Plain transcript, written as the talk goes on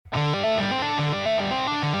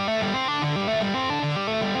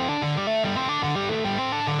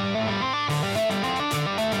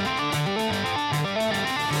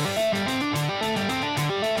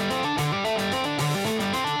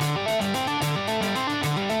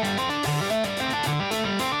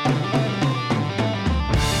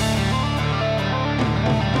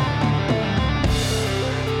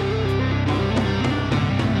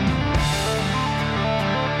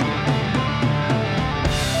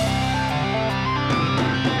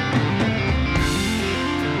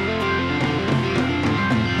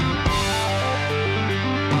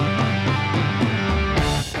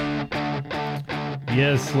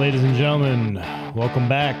Yes, ladies and gentlemen, welcome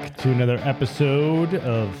back to another episode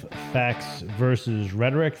of Facts versus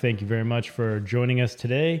Rhetoric. Thank you very much for joining us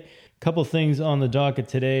today. A couple things on the docket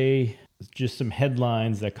today, just some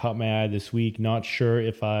headlines that caught my eye this week. Not sure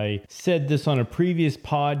if I said this on a previous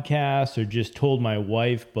podcast or just told my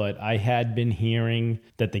wife, but I had been hearing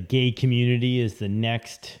that the gay community is the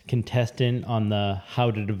next contestant on the How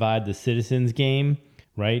to Divide the Citizens game,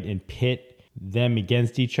 right? And pit them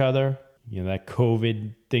against each other. You know, that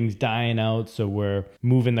COVID thing's dying out, so we're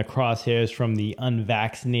moving the crosshairs from the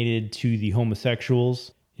unvaccinated to the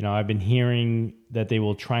homosexuals. You know, I've been hearing that they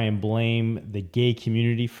will try and blame the gay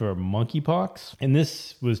community for monkeypox. And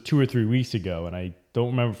this was 2 or 3 weeks ago, and I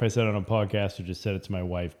don't remember if I said it on a podcast or just said it to my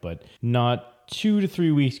wife, but not 2 to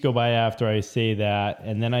 3 weeks go by after I say that,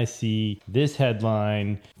 and then I see this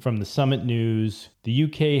headline from the Summit News. The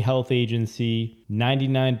UK Health Agency,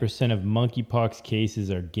 99% of monkeypox cases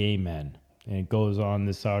are gay men. And it goes on,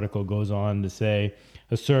 this article goes on to say,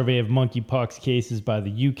 a survey of monkeypox cases by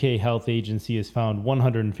the UK Health Agency has found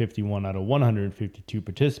 151 out of 152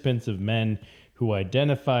 participants of men who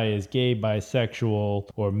identify as gay, bisexual,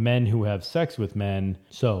 or men who have sex with men.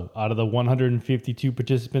 So, out of the 152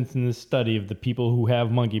 participants in this study of the people who have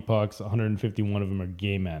monkeypox, 151 of them are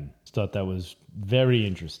gay men. Just thought that was very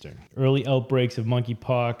interesting. Early outbreaks of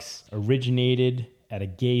monkeypox originated at a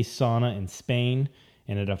gay sauna in Spain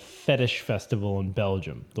and at a fetish festival in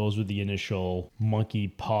Belgium. Those were the initial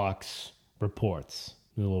monkeypox reports.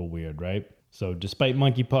 A little weird, right? So despite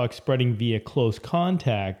monkeypox spreading via close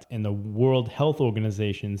contact and the World Health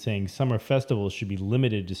Organization saying summer festivals should be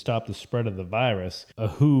limited to stop the spread of the virus, a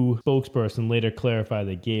WHO spokesperson later clarified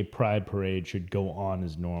that gay pride parade should go on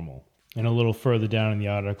as normal. And a little further down in the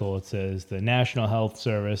article, it says the National Health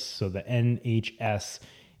Service, so the NHS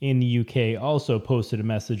in the UK, also posted a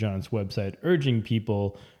message on its website urging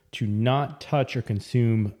people to not touch or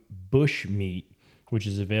consume bush meat, which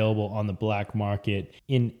is available on the black market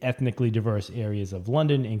in ethnically diverse areas of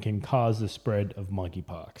London and can cause the spread of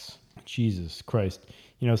monkeypox. Jesus Christ.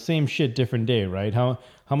 You know, same shit, different day, right? How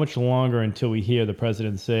much longer until we hear the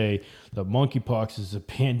president say that monkeypox is a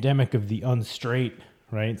pandemic of the unstraight,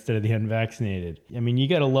 right? Instead of the unvaccinated. I mean, you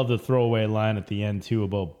got to love the throwaway line at the end, too,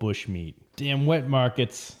 about bush meat. Damn wet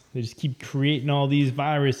markets. They just keep creating all these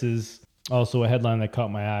viruses. Also, a headline that caught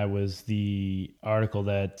my eye was the article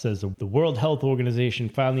that says the World Health Organization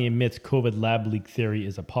finally admits COVID lab leak theory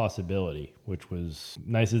is a possibility, which was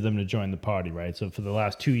nice of them to join the party, right? So for the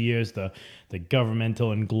last 2 years, the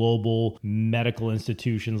governmental and global medical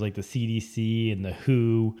institutions like the CDC and the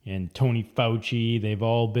WHO and Tony Fauci, they've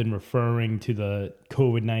all been referring to the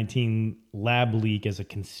COVID-19 lab leak as a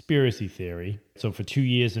conspiracy theory. So for 2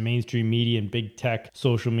 years, the mainstream media and big tech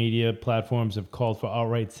social media platforms have called for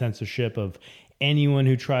outright censorship of anyone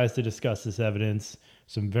who tries to discuss this evidence.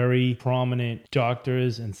 Some very prominent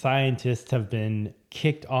doctors and scientists have been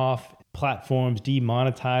kicked off platforms,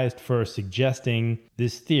 demonetized for suggesting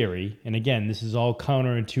this theory. And again, this is all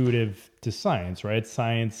counterintuitive to science, right?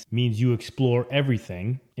 Science means you explore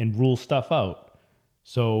everything and rule stuff out.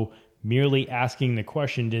 So merely asking the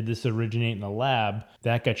question, did this originate in a lab,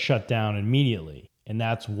 that got shut down immediately. And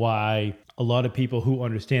that's why a lot of people who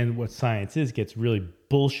understand what science is gets really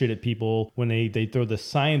bullshit at people when they throw the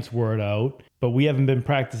science word out. But we haven't been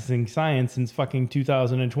practicing science since fucking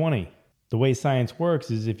 2020. The way science works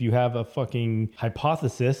is if you have a fucking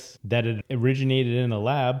hypothesis that it originated in a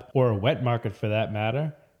lab or a wet market for that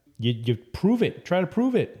matter, you prove it. Try to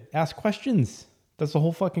prove it. Ask questions. That's the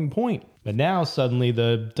whole fucking point. But now suddenly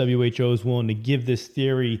the WHO is willing to give this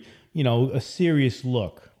theory, you know, a serious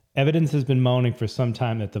look. Evidence has been mounting for some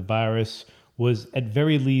time that the virus was at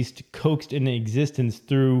very least coaxed into existence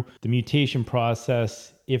through the mutation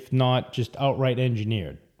process, if not just outright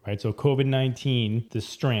engineered. Right, so COVID-19, the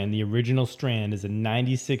strand, the original strand, is a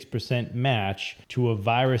 96% match to a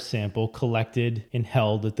virus sample collected and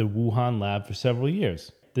held at the Wuhan lab for several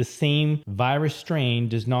years. The same virus strain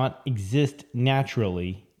does not exist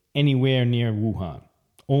naturally anywhere near Wuhan,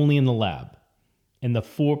 only in the lab. And the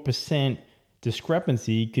 4%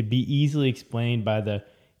 discrepancy could be easily explained by the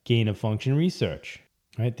gain of function research.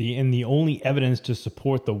 Right, the only evidence to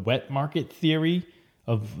support the wet market theory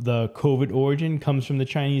of the COVID origin comes from the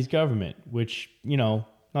Chinese government, which, you know,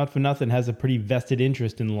 not for nothing, has a pretty vested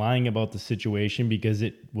interest in lying about the situation because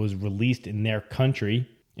it was released in their country.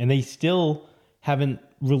 And they still haven't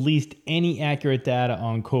released any accurate data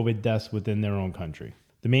on COVID deaths within their own country.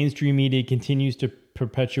 The mainstream media continues to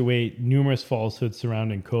perpetuate numerous falsehoods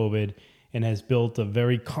surrounding COVID and has built a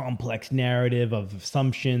very complex narrative of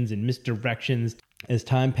assumptions and misdirections. As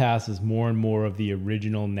time passes, more and more of the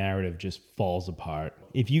original narrative just falls apart.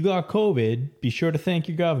 if you got COVID, be sure to thank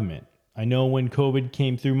your government. I know when COVID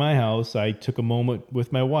came through my house, I took a moment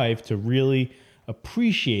with my wife to really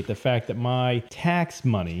appreciate the fact that my tax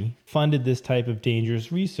money funded this type of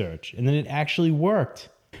dangerous research. And then it actually worked,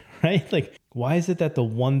 right? Like, why is it that the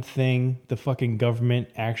one thing the fucking government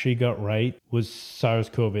actually got right was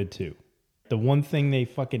SARS-CoV-2? The one thing they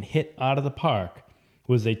fucking hit out of the park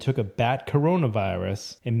was they took a bat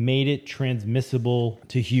coronavirus and made it transmissible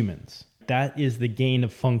to humans. That is the gain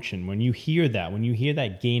of function. When you hear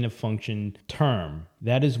that gain of function term,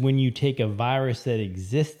 that is when you take a virus that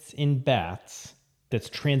exists in bats, that's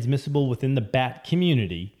transmissible within the bat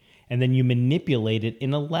community, and then you manipulate it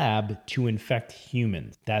in a lab to infect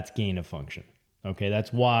humans. That's gain of function. Okay,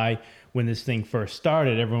 that's why when this thing first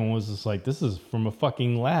started, everyone was just like, this is from a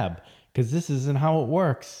fucking lab, because this isn't how it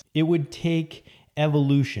works. It would take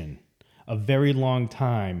evolution a very long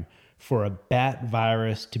time for a bat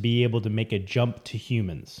virus to be able to make a jump to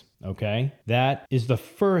humans, okay? That is the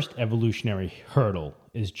first evolutionary hurdle,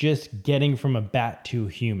 is just getting from a bat to a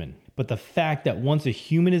human. But the fact that once a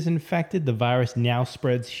human is infected, the virus now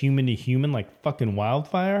spreads human to human like fucking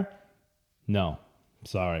wildfire? No,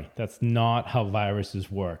 sorry. That's not how viruses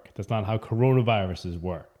work. That's not how coronaviruses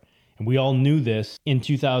work. And we all knew this in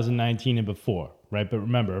 2019 and before, right? But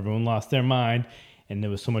remember, everyone lost their mind. And there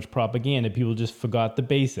was so much propaganda, people just forgot the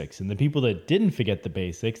basics. And the people that didn't forget the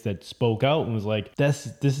basics, that spoke out and was like, this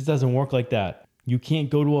doesn't work like that. You can't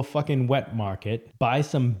go to a fucking wet market, buy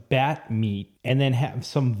some bat meat, and then have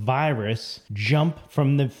some virus jump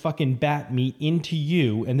from the fucking bat meat into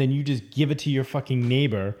you, and then you just give it to your fucking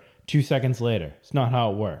neighbor 2 seconds later. It's not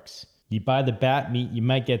how it works. You buy the bat meat, you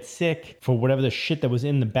might get sick for whatever the shit that was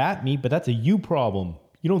in the bat meat, but that's a you problem.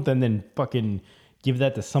 You don't then fucking give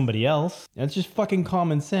that to somebody else. That's just fucking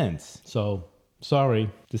common sense. So,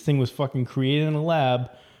 sorry, this thing was fucking created in a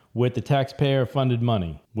lab with the taxpayer-funded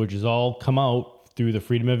money, which has all come out through the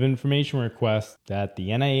Freedom of Information request that the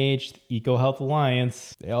NIH, the EcoHealth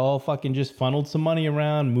Alliance, they all fucking just funneled some money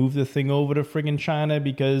around, moved the thing over to friggin' China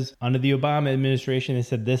because under the Obama administration, they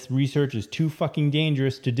said this research is too fucking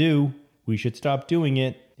dangerous to do. We should stop doing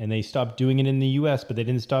it. And they stopped doing it in the US, but they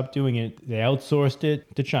didn't stop doing it. They outsourced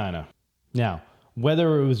it to China. Now,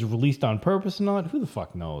 whether it was released on purpose or not, who the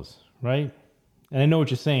fuck knows, right? And I know what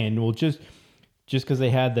you're saying. Well, just because they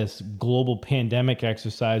had this global pandemic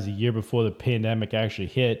exercise a year before the pandemic actually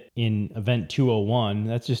hit in Event 201,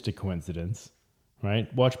 that's just a coincidence,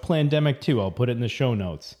 right? Watch Plandemic 2. I'll put it in the show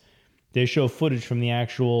notes. They show footage from the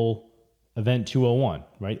actual Event 201,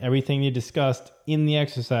 right? Everything they discussed in the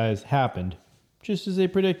exercise happened just as they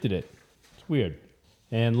predicted it. It's weird.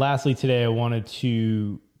 And lastly, today I wanted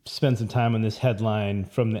to spend some time on this headline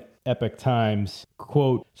from the Epoch Times.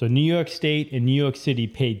 Quote, so New York State and New York City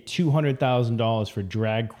paid $200,000 for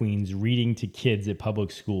drag queens reading to kids at public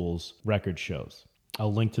schools, record shows.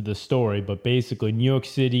 I'll link to the story, but basically New York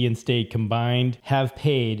City and state combined have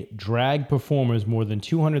paid drag performers more than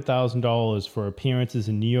 $200,000 for appearances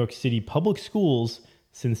in New York City public schools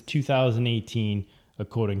since 2018,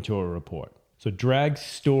 according to a report. So Drag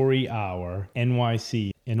Story Hour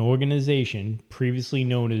NYC, an organization previously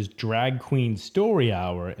known as Drag Queen Story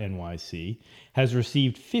Hour NYC, has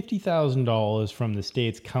received $50,000 from the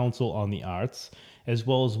state's Council on the Arts, as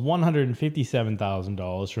well as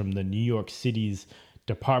 $157,000 from the New York City's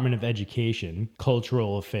Department of Education,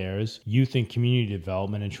 Cultural Affairs, Youth and Community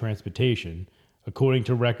Development, and Transportation, according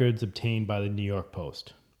to records obtained by the New York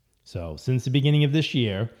Post. So, since the beginning of this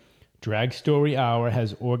year, Drag Story Hour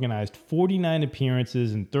has organized 49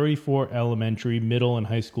 appearances in 34 elementary, middle, and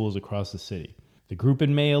high schools across the city. The group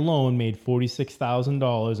in May alone made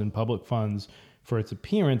 $46,000 in public funds for its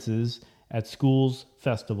appearances at schools,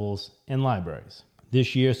 festivals, and libraries.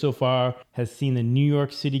 This year so far has seen the New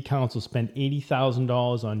York City Council spend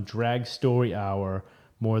 $80,000 on Drag Story Hour,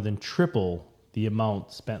 more than triple the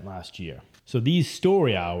amount spent last year. So these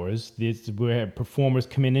story hours, this is where performers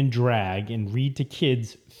come in and drag and read to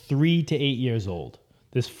kids 3 to 8 years old.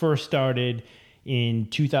 This first started in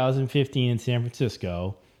 2015 in San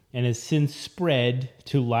Francisco and has since spread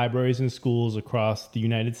to libraries and schools across the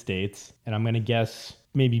United States, and I'm going to guess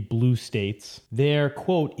maybe blue states. They're,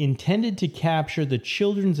 quote, intended to capture the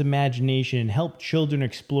children's imagination and help children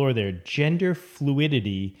explore their gender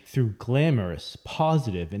fluidity through glamorous,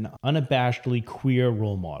 positive, and unabashedly queer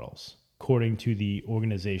role models, according to the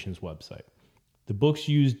organization's website. The books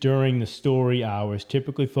used during the story hours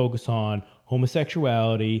typically focus on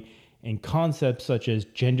homosexuality and concepts such as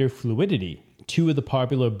gender fluidity. Two of the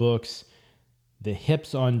popular books, The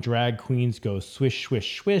Hips on Drag Queens Go Swish,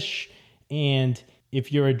 Swish, Swish, and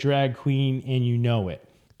If You're a Drag Queen and You Know It.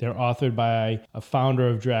 They're authored by a founder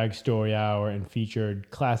of Drag Story Hour and featured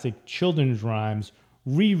classic children's rhymes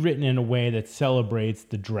rewritten in a way that celebrates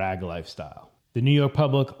the drag lifestyle. The New York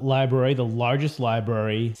Public Library, the largest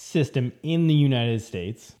library system in the United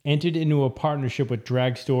States, entered into a partnership with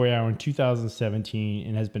Drag Story Hour in 2017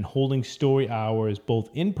 and has been holding story hours both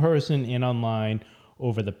in person and online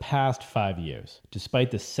over the past 5 years. Despite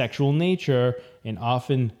the sexual nature and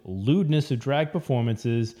often lewdness of drag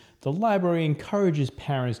performances, the library encourages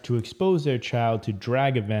parents to expose their child to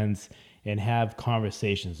drag events and have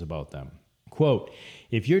conversations about them. Quote,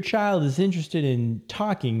 if your child is interested in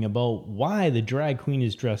talking about why the drag queen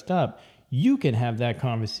is dressed up, you can have that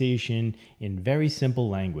conversation in very simple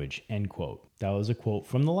language, end quote. That was a quote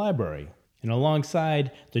from the library. And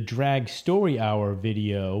alongside the Drag Story Hour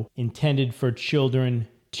video intended for children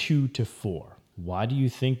 2 to 4. Why do you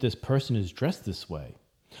think this person is dressed this way?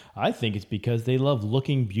 I think it's because they love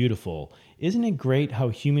looking beautiful. Isn't it great how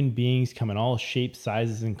human beings come in all shapes,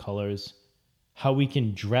 sizes, and colors? How we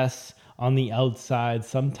can dress on the outside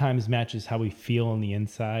sometimes matches how we feel on the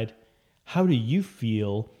inside. How do you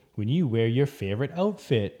feel when you wear your favorite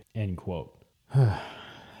outfit? End quote.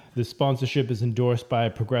 The sponsorship is endorsed by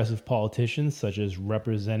progressive politicians such as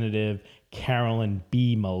Representative Carolyn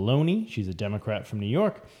B. Maloney. She's a Democrat from New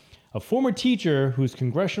York, a former teacher whose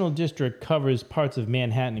congressional district covers parts of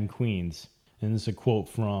Manhattan and Queens. And this is a quote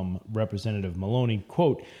from Representative Maloney.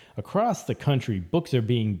 Quote, across the country, books are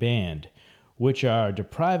being banned, which are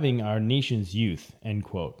depriving our nation's youth, end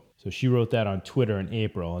quote. So she wrote that on Twitter in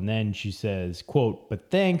April. And then she says, quote,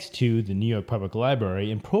 but thanks to the New York Public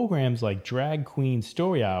Library and programs like Drag Queen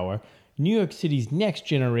Story Hour, New York City's next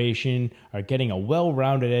generation are getting a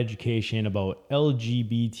well-rounded education about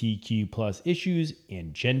LGBTQ plus issues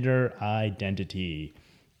and gender identity,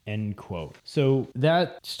 end quote. So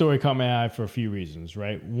that story caught my eye for a few reasons,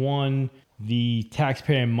 right? One, the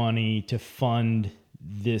taxpayer money to fund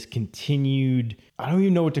this continued, I don't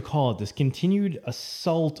even know what to call it, this continued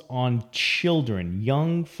assault on children,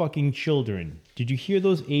 young fucking children. Did you hear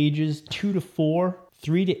those ages? 2 to 4,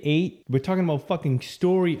 3 to 8? We're talking about fucking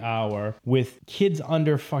story hour with kids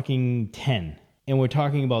under fucking 10. And we're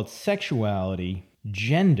talking about sexuality,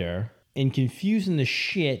 gender, and confusing the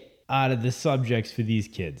shit out of the subjects for these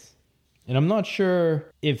kids. And I'm not sure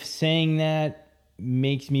if saying that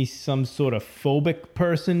makes me some sort of phobic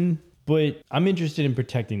person, but I'm interested in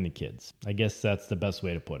protecting the kids. I guess that's the best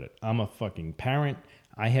way to put it. I'm a fucking parent.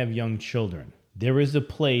 I have young children. There is a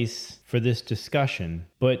place for this discussion,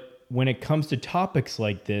 but when it comes to topics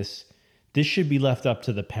like this should be left up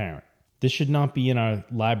to the parent. This should not be in our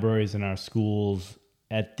libraries and our schools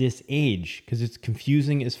at this age because it's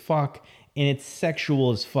confusing as fuck and it's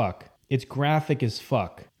sexual as fuck. It's graphic as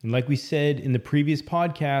fuck. And like we said in the previous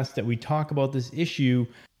podcast that we talk about this issue,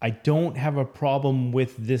 I don't have a problem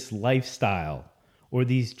with this lifestyle or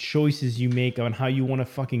these choices you make on how you want to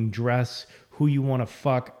fucking dress, who you want to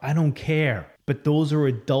fuck. I don't care. But those are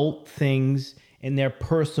adult things and they're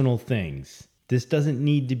personal things. This doesn't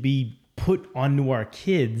need to be put onto our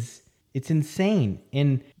kids. It's insane.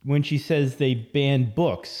 And when she says they banned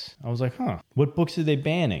books, I was like, what books are they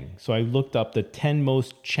banning? So I looked up the 10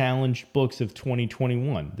 most challenged books of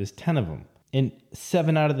 2021. There's 10 of them. And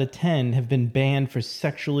 7 out of the 10 have been banned for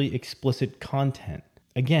sexually explicit content.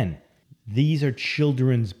 Again, these are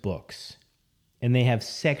children's books. And they have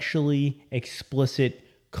sexually explicit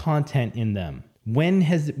content in them. When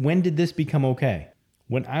did this become okay?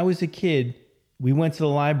 When I was a kid, we went to the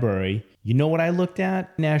library. You know what I looked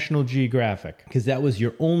at? National Geographic. Because that was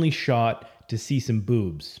your only shot to see some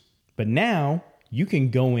boobs. But now, you can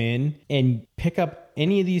go in and pick up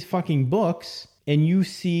any of these fucking books and you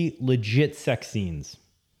see legit sex scenes.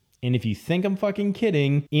 And if you think I'm fucking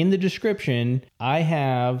kidding, in the description, I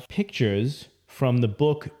have pictures from the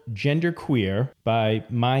book Genderqueer by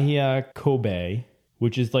Mahia Kobe,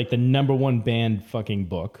 which is like the #1 banned fucking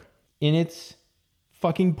book. And it's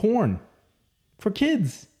fucking porn for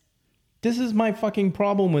kids. This is my fucking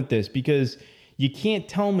problem with this because you can't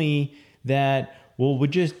tell me that, well, we're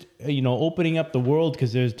just, opening up the world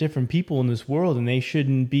because there's different people in this world and they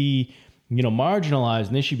shouldn't be marginalized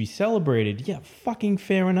and they should be celebrated. Yeah, fucking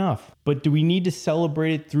fair enough. But do we need to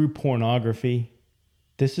celebrate it through pornography?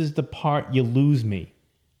 This is the part you lose me.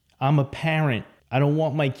 I'm a parent. I don't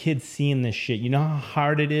want my kids seeing this shit. You know how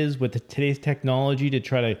hard it is with today's technology to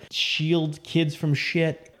try to shield kids from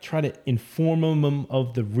shit? Try to inform them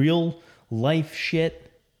of the real life shit,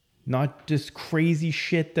 not just crazy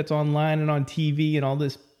shit that's online and on TV and all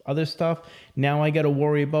this other stuff. Now I got to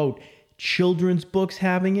worry about children's books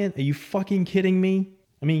having it? Are you fucking kidding me?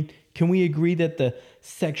 I mean, can we agree that the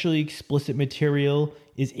sexually explicit material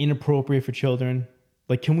is inappropriate for children?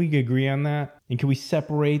 Like, can we agree on that? And can we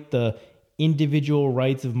separate the individual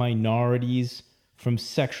rights of minorities from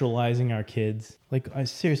sexualizing our kids? Like,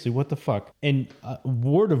 seriously, what the fuck? And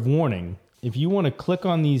word of warning, if you want to click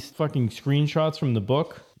on these fucking screenshots from the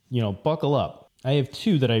book, buckle up. I have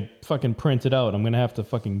 2 that I fucking printed out. I'm going to have to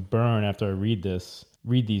fucking burn after I read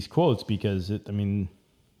these quotes because I don't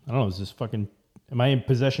know, am I in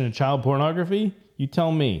possession of child pornography? You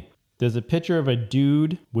tell me. There's a picture of a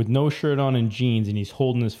dude with no shirt on and jeans, and he's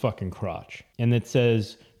holding his fucking crotch. And it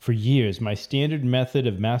says, "For years, my standard method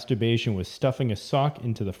of masturbation was stuffing a sock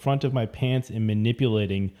into the front of my pants and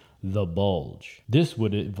manipulating the bulge. This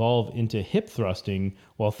would evolve into hip thrusting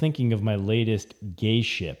while thinking of my latest gay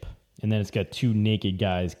ship." And then it's got 2 naked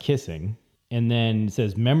guys kissing. And then it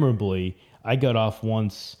says, "Memorably, I got off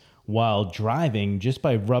once while driving just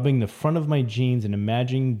by rubbing the front of my jeans and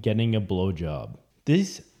imagining getting a blowjob."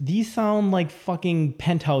 These sound like fucking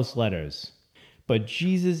penthouse letters. But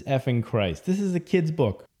Jesus effing Christ. This is a kid's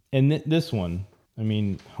book. And this one,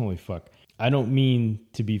 holy fuck. I don't mean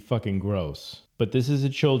to be fucking gross, but this is a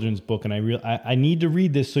children's book, and I need to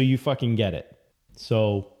read this so you fucking get it.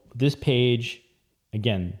 So this page,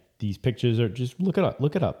 again, these pictures are just look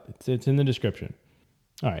it up. It's in the description.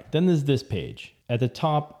 All right, then there's this page. At the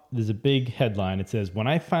top, there's a big headline. It says, "When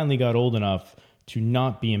I finally got old enough to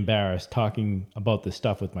not be embarrassed talking about this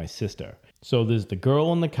stuff with my sister." So there's the girl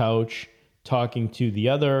on the couch talking to the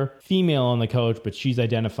other female on the couch, but she's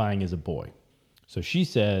identifying as a boy. So she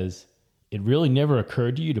says, "It really never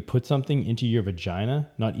occurred to you to put something into your vagina,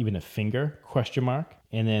 not even a finger, ?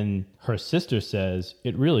 And then her sister says,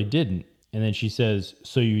 "It really didn't." And then she says,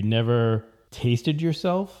 "So you never tasted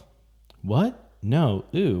yourself?" "What? No.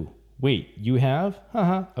 Ew. Wait, you have?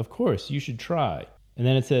 Haha, of course, you should try." And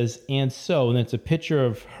then it says, and then it's a picture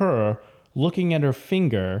of her looking at her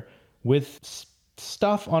finger with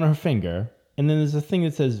stuff on her finger. And then there's a thing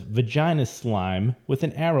that says vagina slime with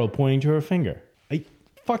an arrow pointing to her finger. Are you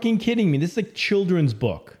fucking kidding me? This is a children's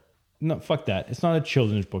book. No, fuck that. It's not a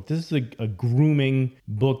children's book. This is a grooming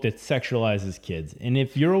book that sexualizes kids. And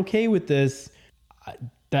if you're okay with this,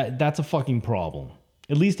 that's a fucking problem.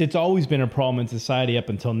 At least it's always been a problem in society up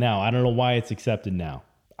until now. I don't know why it's accepted now.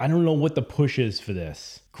 I don't know what the push is for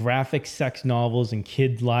this. Graphic sex novels and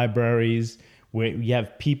kid libraries where you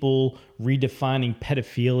have people redefining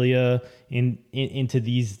pedophilia into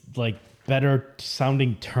these like better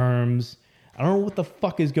sounding terms. I don't know what the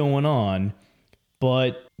fuck is going on,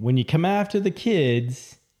 but when you come after the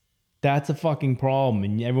kids, that's a fucking problem,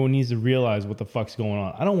 and everyone needs to realize what the fuck's going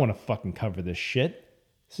on. I don't want to fucking cover this shit.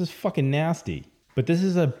 This is fucking nasty. But this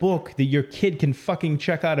is a book that your kid can fucking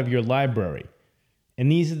check out of your library.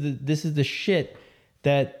 And this is the shit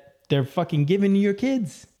that they're fucking giving to your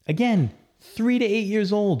kids. Again, 3 to 8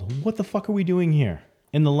 years old. What the fuck are we doing here?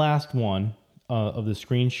 And the last one of the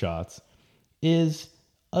screenshots is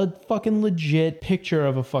a fucking legit picture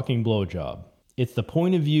of a fucking blowjob. It's the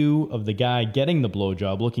point of view of the guy getting the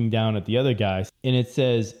blowjob looking down at the other guy. And it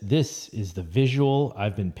says, "This is the visual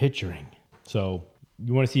I've been picturing." So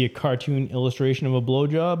you want to see a cartoon illustration of a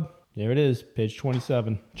blowjob? There it is, page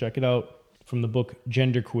 27. Check it out. From the book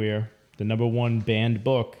Genderqueer, the #1 banned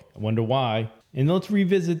book. I wonder why. And let's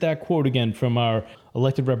revisit that quote again from our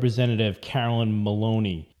elected representative, Carolyn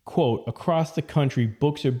Maloney. Quote, "Across the country,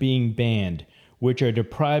 books are being banned, which are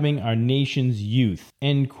depriving our nation's youth."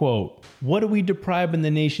 End quote. What are we depriving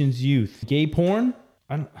the nation's youth? Gay porn?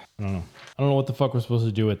 I don't know. I don't know what the fuck we're supposed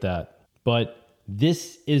to do with that. But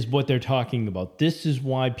this is what they're talking about. This is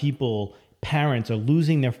why parents are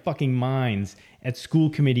losing their fucking minds at school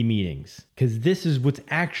committee meetings. Because this is what's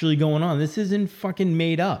actually going on. This isn't fucking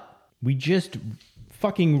made up. We just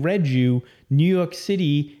fucking read you New York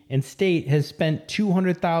City and state has spent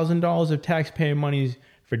 $200,000 of taxpayer money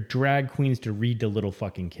for drag queens to read to little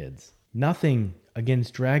fucking kids. Nothing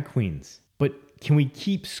against drag queens. But can we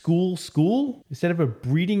keep school instead of a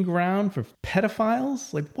breeding ground for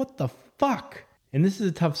pedophiles? Like, what the fuck? And this is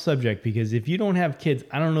a tough subject because if you don't have kids,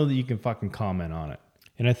 I don't know that you can fucking comment on it.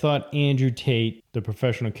 And I thought Andrew Tate, the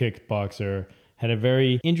professional kickboxer, had a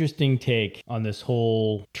very interesting take on this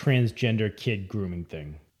whole transgender kid grooming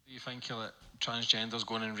thing. Do you think that transgenders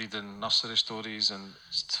going and reading nursery stories and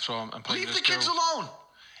leave the kids alone?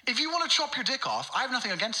 If you want to chop your dick off, I have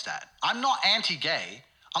nothing against that. I'm not anti-gay.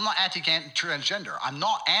 I'm not anti-transgender. I'm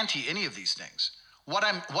not anti any of these things. What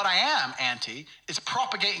I am anti is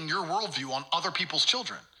propagating your worldview on other people's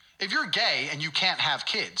children. If you're gay and you can't have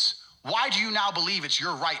kids, why do you now believe it's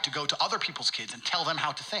your right to go to other people's kids and tell them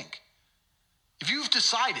how to think? If you've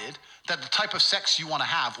decided that the type of sex you want to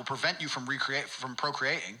have will prevent you from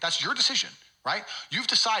procreating, that's your decision, right? You've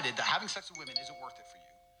decided that having sex with women isn't worth it for you.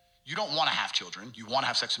 you don't want to have children, you want to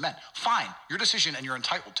have sex with men. Fine, your decision and you're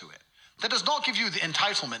entitled to it. That does not give you the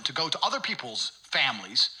entitlement to go to other people's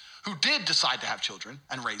families who did decide to have children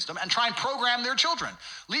and raise them and try and program their children.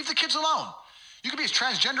 Leave the kids alone. You can be as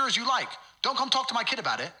transgender as you like. Don't come talk to my kid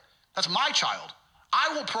about it. That's my child.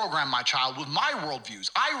 I will program my child with my worldviews.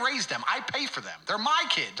 I raise them. I pay for them. They're my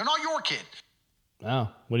kid. They're not your kid.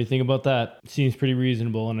 Wow. What do you think about that? Seems pretty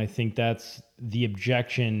reasonable, and I think that's the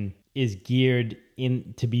objection is geared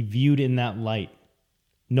in to be viewed in that light.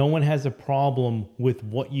 No one has a problem with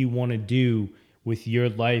what you want to do with your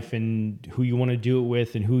life and who you want to do it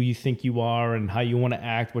with and who you think you are and how you want to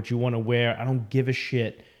act, what you want to wear. I don't give a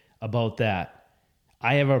shit about that.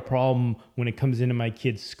 I have a problem when it comes into my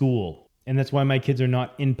kids' school. And that's why my kids are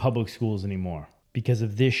not in public schools anymore. Because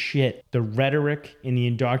of this shit. The rhetoric and the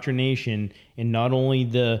indoctrination, and not only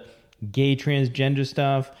the gay transgender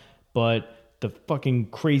stuff, but the fucking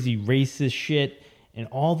crazy racist shit and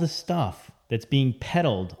all the stuff that's being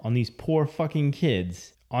peddled on these poor fucking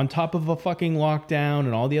kids on top of a fucking lockdown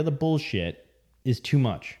and all the other bullshit is too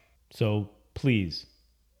much. So please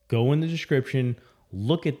go in the description,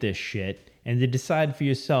 look at this shit, and to decide for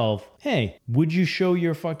yourself, hey, would you show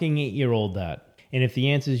your fucking 8-year-old that? And if the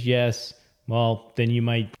answer is yes, well, then you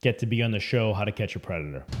might get to be on the show How to Catch a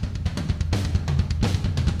Predator.